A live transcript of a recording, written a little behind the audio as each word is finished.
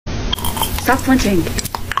Stop flinching.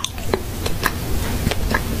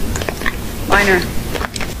 Liner.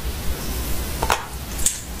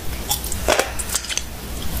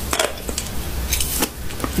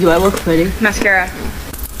 Do I look pretty? Mascara.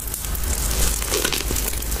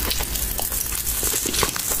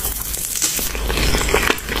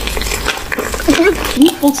 Can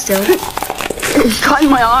you hold still? It's caught in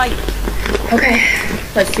my eye. Okay,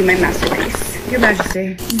 let's see my masterpiece. Your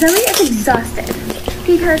Majesty. Zoe is exhausted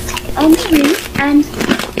because only we, and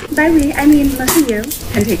by we I mean mostly you,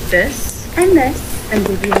 Can take this and this, and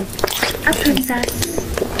give you. a princess.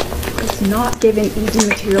 It's not given easy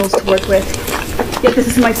materials to work with. Yet this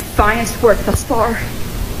is my finest work thus far.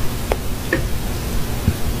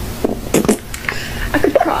 I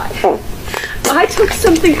could cry. I took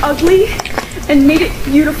something ugly and made it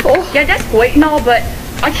beautiful. Yeah, that's great and all, but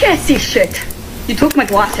I can't see shit. You took my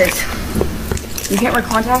glasses. You can't wear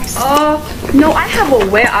contacts? No, I have a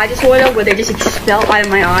wear eye disorder where they just expel out of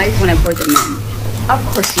my eyes when I put them in. Of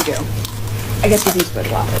course you do. I guess you need to wear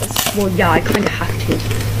glasses. Well, yeah, I kind of have to.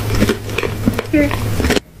 Here.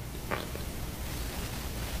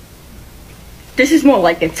 This is more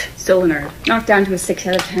like it. Still a nerd. Knocked down to a 6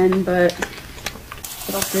 out of 10, but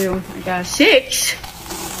it'll do, I guess. 6?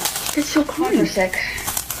 That's so common. You're sick.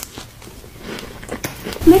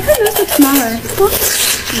 Make her nose look smaller.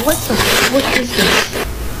 What is this?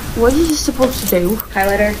 What is this supposed to do?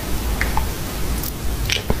 Highlighter.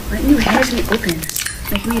 Why didn't you hand it to me open?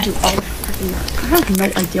 Make me do all the freaking work. I have no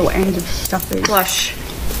idea what any of this stuff is. Blush.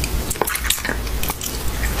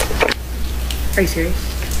 Are you serious?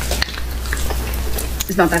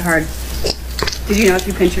 It's not that hard. Did you know if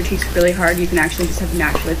you pinch your cheeks really hard, you can actually just have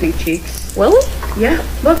naturally pink cheeks? Really? Yeah,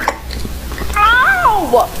 look. Ow!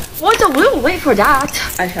 Well, it's a little late for that.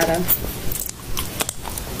 Eyeshadow.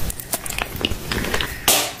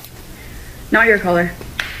 Not your color.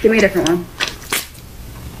 Give me a different one.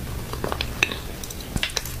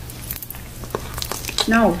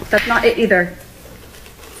 No, that's not it either.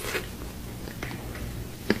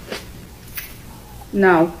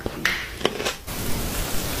 No.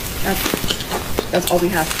 That's all we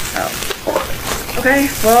have. Oh. Okay,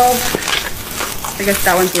 well, I guess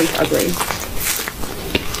that one's really ugly.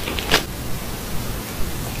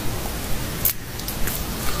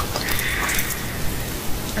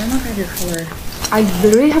 I don't know if I have your color. I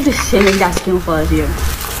literally have the same exact skin color as you.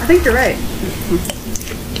 I think you're right.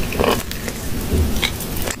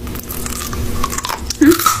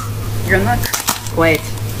 You're in luck. Wait.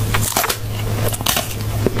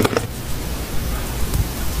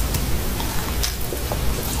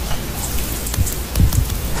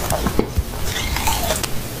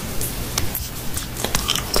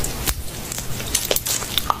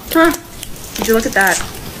 Huh. Did you look at that?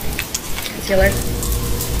 Concealer.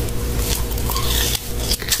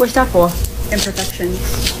 What's that for? Imperfections.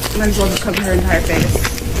 Might as well just cover her entire face.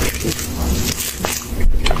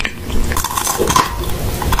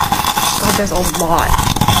 God, there's a lot.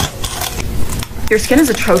 Your skin is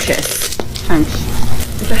atrocious. Thanks.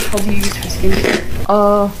 What the hell do you use for skincare?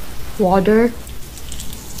 Water.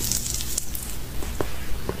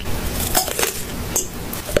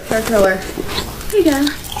 Hair curler. Here you go.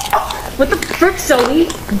 What the frick, Zoe?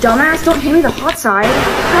 Dumbass, don't hand me the hot side.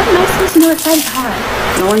 How am I supposed to know what side is hot?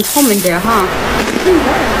 No one told me there, huh?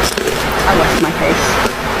 I washed my face.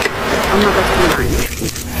 I'm not washing mine.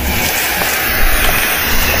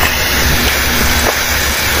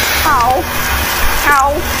 Ow.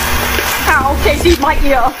 Ow. Ow. Casey, my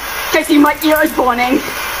ear. Casey, my ear is burning.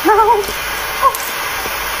 Ow.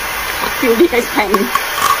 Beauty is pain.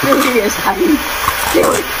 Beauty is pain.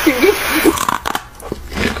 Beauty.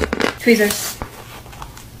 Tweezers.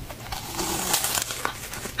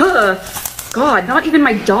 God, not even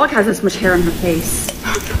my dog has this much hair on her face.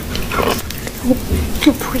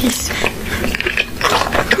 Oh, please.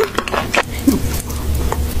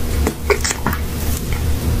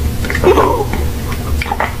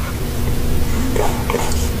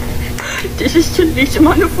 This is the least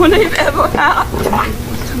amount of fun I've ever had.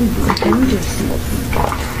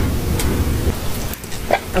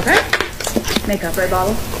 Okay. Makeup, spray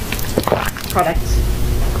bottle. Products.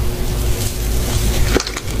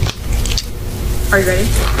 Are you ready?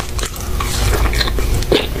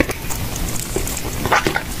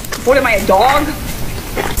 What am I, a dog?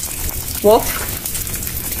 Wolf?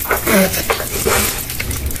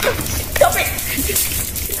 Stop it!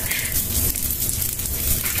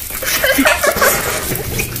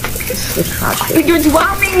 You're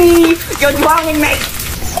drowning me! You're drowning me!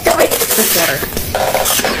 Stop it! Just water.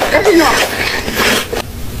 That's enough!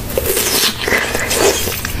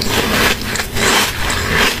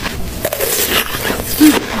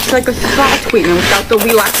 It's like a spa treatment without the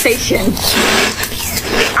relaxation.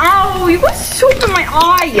 Ow, you got soap in my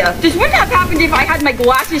eye. This wouldn't have happened if I had my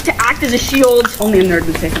glasses to act as a shield. Only a nerd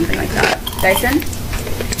would say something like that. Dyson?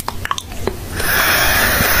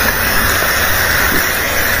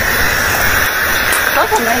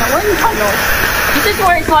 This is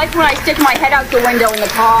what it's like when I stick my head out the window in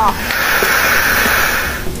the car.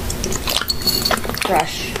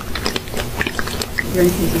 Brush. You're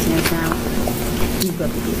gonna use these hands now. You will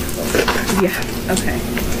be beautiful. Yeah, okay.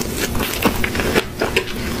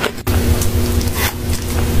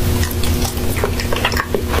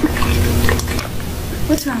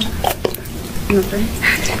 What's wrong? Nothing.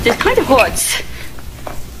 This kind of hurts.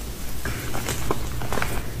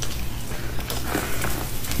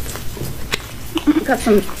 Got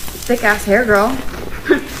some thick ass hair, girl.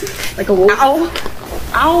 Like a wolf. Ow!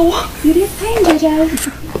 Ow! You didn't pain, JJ.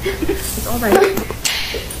 It's alright.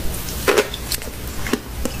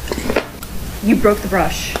 You broke the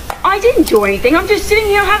brush. I didn't do anything. I'm just sitting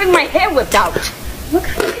here having my hair whipped out. What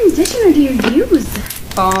kind of conditioner do you use?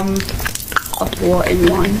 A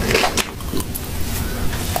 4-in-1.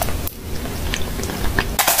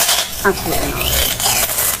 Absolutely not.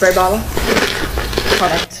 Spray bottle.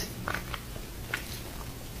 Product.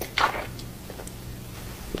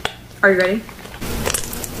 Are you ready?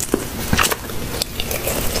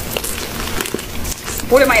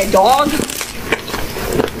 What am I, a dog?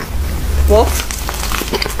 Wolf?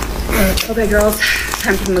 Okay, girls.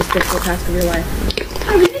 Time for the most difficult task of your life.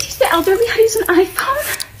 Are we gonna teach the elderly how to use an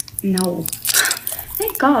iPhone? No.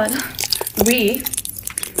 Thank God. We,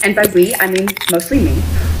 and by we, I mean mostly me,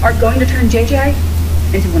 are going to turn JJ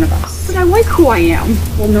into one of us. But I like who I am.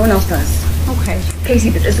 Well, no one else does. Okay.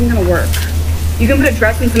 Casey, this isn't gonna work. You can put a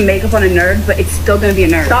dress and some makeup on a nerd, but it's still gonna be a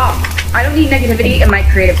nerd. Stop. I don't need negativity in my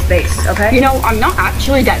creative space, okay? You know, I'm not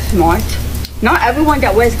actually that smart. Not everyone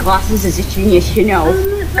that wears glasses is a genius, you know.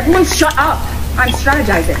 Everyone shut up. I'm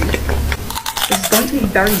strategizing. This is going to be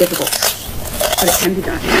very difficult, but it can be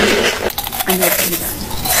done. I know it can be done.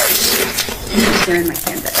 I'm just staring at my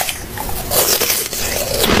canvas.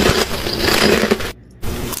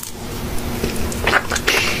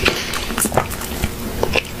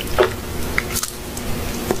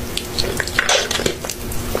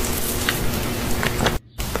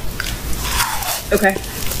 Okay,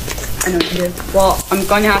 I know what to do. Well, I'm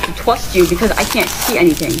going to have to trust you because I can't see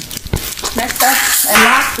anything. Next up, and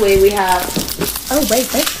lastly, we have, oh wait,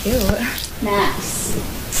 that's cute. Masks.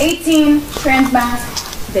 18 trans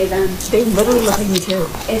masks. They literally look like me too.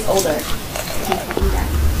 It's older.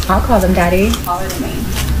 I'll call them daddy. Taller than me.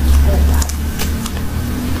 I like that.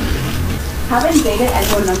 Haven't dated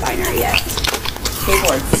anyone non-binary yet.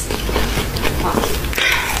 Skateboards. Wow.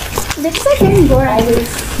 This is like getting bored. Always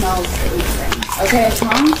smells everything. Okay,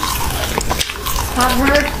 Tom. Have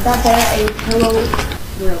heard that they're a pillow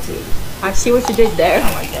royalty. I see what you did there.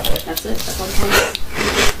 Oh, I get it. That's it? That's all the candidates?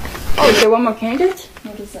 Oh, is there one more candidate?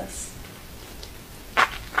 What is this?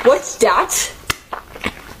 What's that?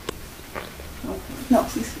 No,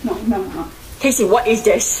 please. No. Casey, what is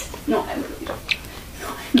this? No, I really don't.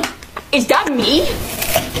 No. Is that me?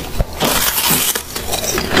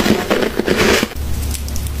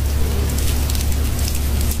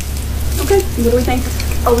 Okay, what do we think?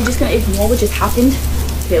 Are we just gonna ignore what just happened?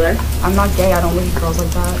 Taylor, I'm not gay, I don't look at girls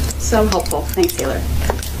like that. So helpful. Thanks, Taylor.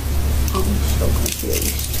 I'm so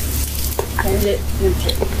confused. Candidate number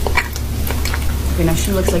 2. Okay, now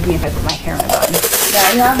she looks like me if I put my hair in a bun.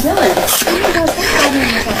 Yeah, you have Dylan. Oh my God, what's happening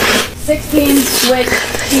with her? 16, switch,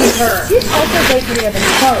 she's her. She's also way prettier than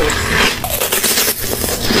clothes.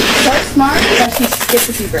 So smart that she skips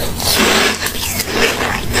a few grades.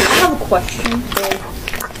 I have a question for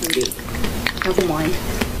Rudy. Never mind.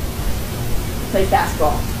 Play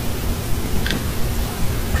basketball.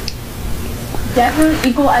 Never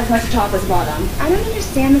equal as much top as bottom. I don't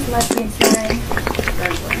understand this lesbian thing.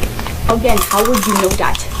 Again, how would you know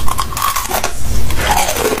that?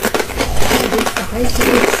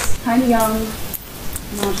 Kind of young.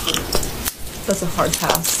 Not sure. That's a hard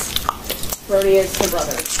pass. Brody is her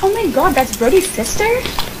brother. Oh my God, that's Brody's sister?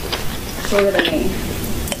 Shorter than me.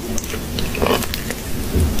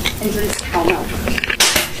 And Brody's cow milk.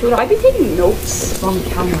 Should I be taking notes from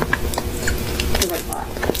cow milk?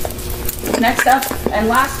 Next up, and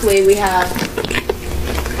lastly, we have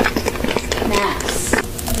masks.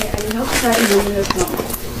 Okay, I hope that you know this one.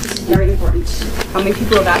 This is very important. How many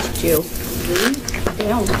people have asked you? Really? They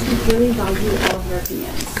don't really value all of their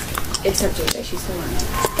opinions. It's her birthday. She's still learning.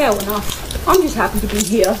 Fair enough. I'm just happy to be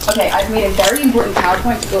here. Okay, I've made a very important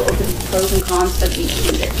PowerPoint to go over the pros and cons of each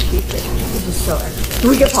unit. This is so excellent. Do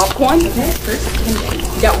we get popcorn? Okay, first.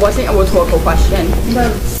 That wasn't a rhetorical question.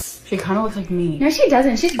 No. She kind of looks like me. No, she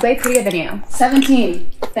doesn't. She's way prettier than you.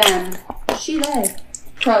 17. Bam. She is.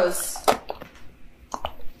 Pros.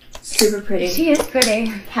 Super pretty. She is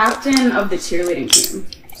pretty. Captain of the cheerleading team.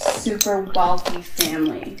 Super wealthy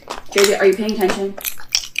family. JJ, are you paying attention?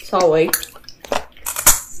 Sorry.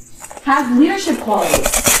 Has leadership qualities.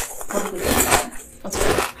 What is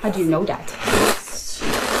that? How do you know that?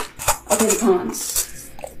 Okay, the cons.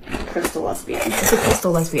 Crystal lesbian. It's a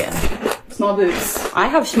crystal lesbian. Small boobs. I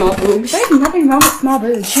have small boobs. There's nothing wrong with small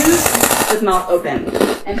boobs. Shoes with mouth open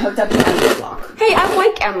and hooked up to Emma Whitlock. Hey, I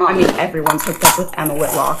like Emma. I mean, everyone's hooked up with Emma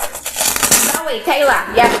Whitlock. Zoe, Taylor,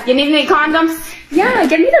 yeah, you need any condoms? Yeah,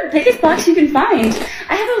 get me the biggest box you can find.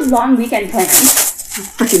 I have a long weekend planned.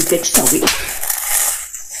 Freaking bitch, Zoe.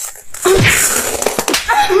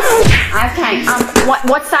 Okay,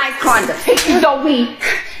 what size condoms? Zoe,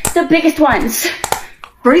 the biggest ones.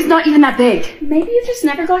 Birdie's not even that big. Maybe you just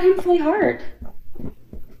never got him fully hard.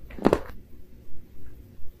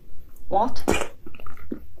 What?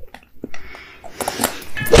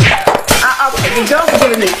 Okay, the girls are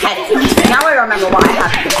giving me a headache. Now I remember why I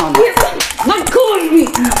have to get home. Let go of me!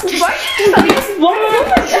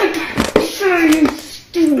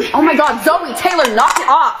 Oh my god, Zoe, Taylor, knock it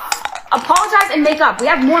off! Apologize and make up. We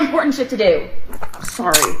have more important shit to do.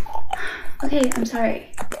 Sorry. Okay, I'm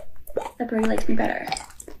sorry. That Birdie likes me better.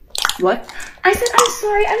 What? I said I'm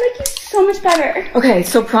sorry. I like you so much better. Okay,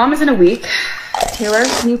 so prom is in a week. Taylor,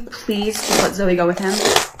 can you please just let Zoe go with him?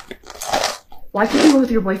 Why can't you go with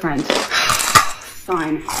your boyfriend?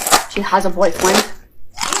 Fine. She has a boyfriend.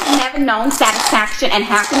 I've never known satisfaction and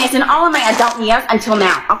happiness in all of my adult years until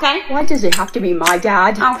now, okay? Why does it have to be my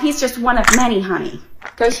dad? Oh, he's just one of many, honey.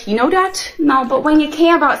 Does he know that? No, but when you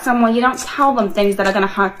care about someone, you don't tell them things that are gonna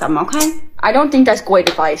hurt them, okay? I don't think that's great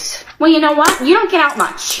advice. Well, you know what? You don't get out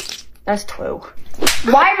much. That's true.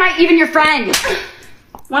 Why am I even your friend?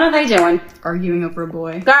 What are they doing? Arguing over a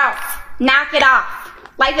boy. Girls, knock it off.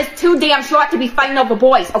 Life is too damn short to be fighting over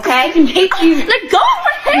boys, okay? I can hate you. Let go of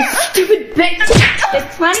my hair! Stupid bitch!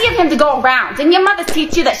 There's plenty of him to go around. Didn't your mother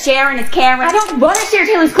teach you that sharing is caring? I don't want to share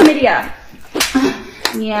Taylor's chlamydia.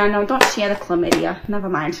 Yeah, no, don't share the chlamydia. Never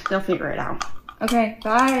mind. They'll figure it out. Okay,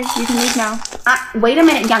 bye. You can leave now. Wait a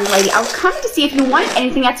minute, young lady. I was coming to see if you wanted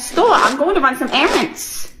anything at the store. I'm going to run some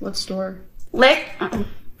errands. What store? Liquor.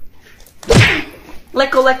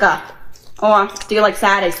 Or do you like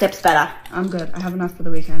Saturday sips better? I'm good. I have enough for the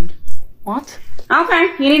weekend. What?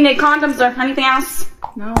 Okay. You need any condoms or anything else?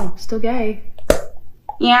 No, still gay.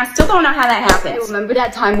 Yeah, I still don't know how that happened. Hey, remember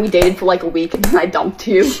that time we dated for like a week and then I dumped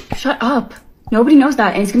you? Shut up. Nobody knows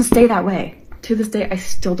that and it's gonna stay that way. To this day, I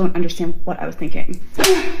still don't understand what I was thinking.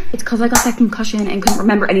 It's cause I got that concussion and couldn't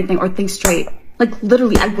remember anything or think straight. Like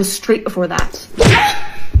literally, I was straight before that.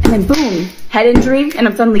 And then boom, head injury and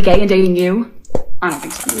I'm suddenly gay and dating you. I don't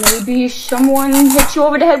think so. Maybe someone hit you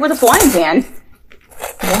over the head with a frying pan.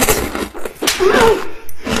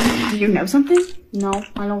 What? Do you know something? No,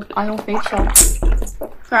 I don't think so.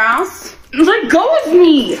 Girls, let go of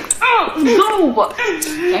me! Oh, go!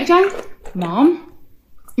 JJ? Mom?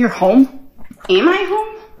 You're home? Am I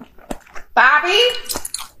home? Bobby?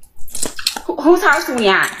 Whose house are we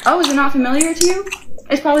at? Oh, is it not familiar to you?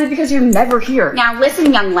 It's probably because you're never here. Now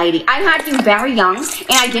listen, young lady, I had you very young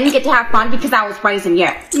and I didn't get to have fun because I was raising you.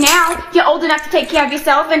 Now you're old enough to take care of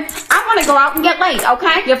yourself and I want to go out and get laid,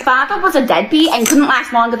 okay? Your father was a deadbeat and couldn't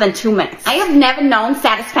last longer than 2 minutes. I have never known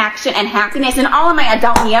satisfaction and happiness in all of my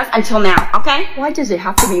adult years until now, okay? Why does it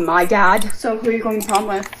have to be my dad? So who are you going to prom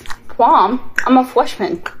with? Prom? I'm a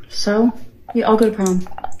freshman. So? You all go to prom.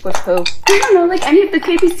 With who? I don't know, like any of the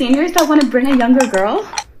KP seniors that want to bring a younger girl.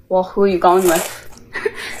 Well, who are you going with?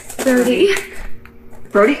 Brody.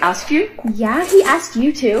 Brody asked you? Yeah, he asked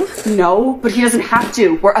you too. No, but he doesn't have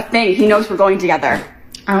to. We're a thing. He knows we're going together.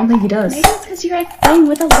 I don't think he does. Maybe it's because you're a thing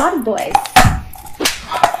with a lot of boys.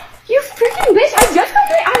 You freaking bitch! I just got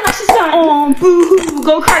my eyelashes done! Oh, boo-hoo!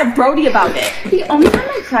 Go cry to Brody about it. The only time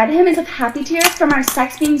I cry to him is of happy tears from our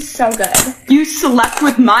sex being so good. You slept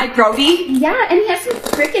with my Brody? Yeah, and he has some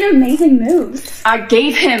freaking amazing moves. I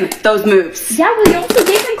gave him those moves. Yeah, well, you also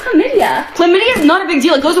gave him chlamydia. Chlamydia is not a big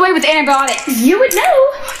deal. It goes away with antibiotics. You would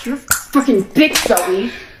know. You're a freaking bitch,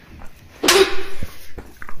 Zoe.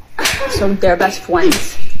 So they're best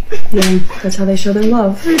friends. Yeah, that's how they show their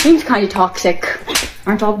love. Seems kind of toxic.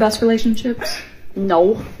 Aren't all the best relationships?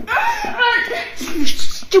 No.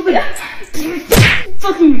 Stupid.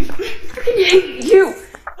 Fucking hate you.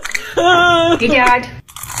 Hey, Dad.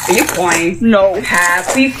 Are you crying? No.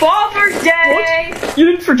 Happy Father's Day! What? You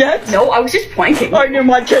didn't forget? No, I was just pranking. I knew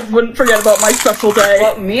my kids wouldn't forget about my special day.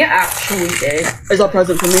 Well, Mia actually did. Is that a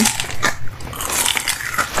present for me?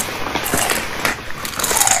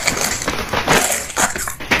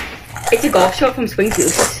 It's a golf shot from Swing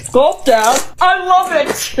Juice. Golf, Dad? I love it!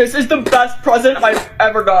 This is the best present I've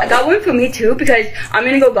ever got. I got one for me too because I'm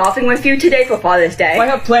gonna go golfing with you today for Father's Day. I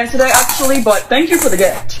have plans today actually, but thank you for the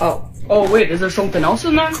gift. Oh. Oh wait, is there something else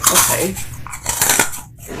in there? Okay.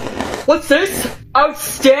 What's this?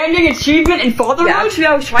 Outstanding achievement in fatherhood? Yeah, actually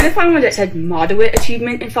I was trying to find one that said moderate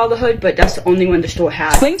achievement in fatherhood, but that's the only one the store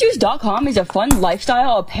had. Swingjuice.com is a fun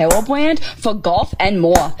lifestyle apparel brand for golf and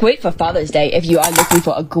more. Great for Father's Day if you are looking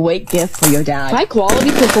for a great gift for your dad. High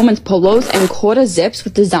quality performance polos and quarter zips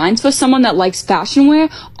with designs for someone that likes fashion wear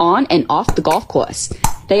on and off the golf course.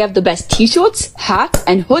 They have the best t-shirts, hats,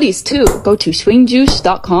 and hoodies too. Go to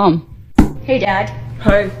swingjuice.com. Hey Dad.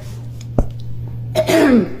 Hey.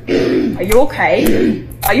 Are you okay?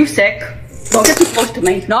 Are you sick? Don't get too close to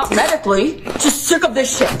me. Not medically, just sick of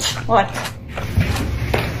this shit. What?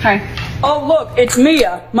 Hey. Oh look, it's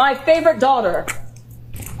Mia, my favorite daughter.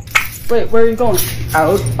 Wait, where are you going?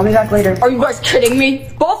 Out. I'll be back later. Are you guys kidding me?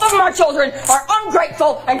 Both of my children are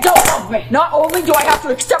ungrateful and don't love me. Not only do I have to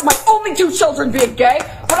accept my only two children being gay,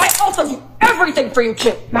 but I also do everything for you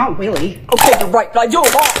two. Not really. Okay, you're right, but I do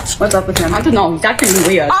a lot. What's up with him? I don't know. He's acting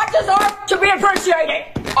weird. I deserve to be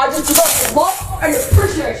appreciated. I just deserve love and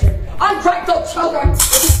appreciation. Ungrateful children.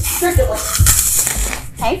 It's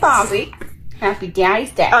ridiculous. Hey, Bobby. Happy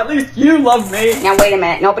Daddy's Day. At least you love me. Now, wait a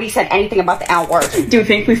minute. Nobody said anything about the L word. Do you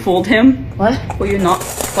think we fooled him? What? Were you not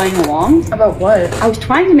playing along? About what? I was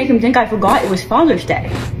trying to make him think I forgot it was Father's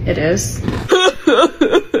Day. It is.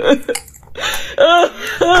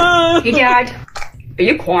 Hey Dad. Are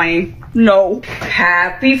you crying? No.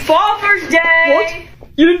 Happy Father's Day!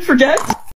 What? You didn't forget?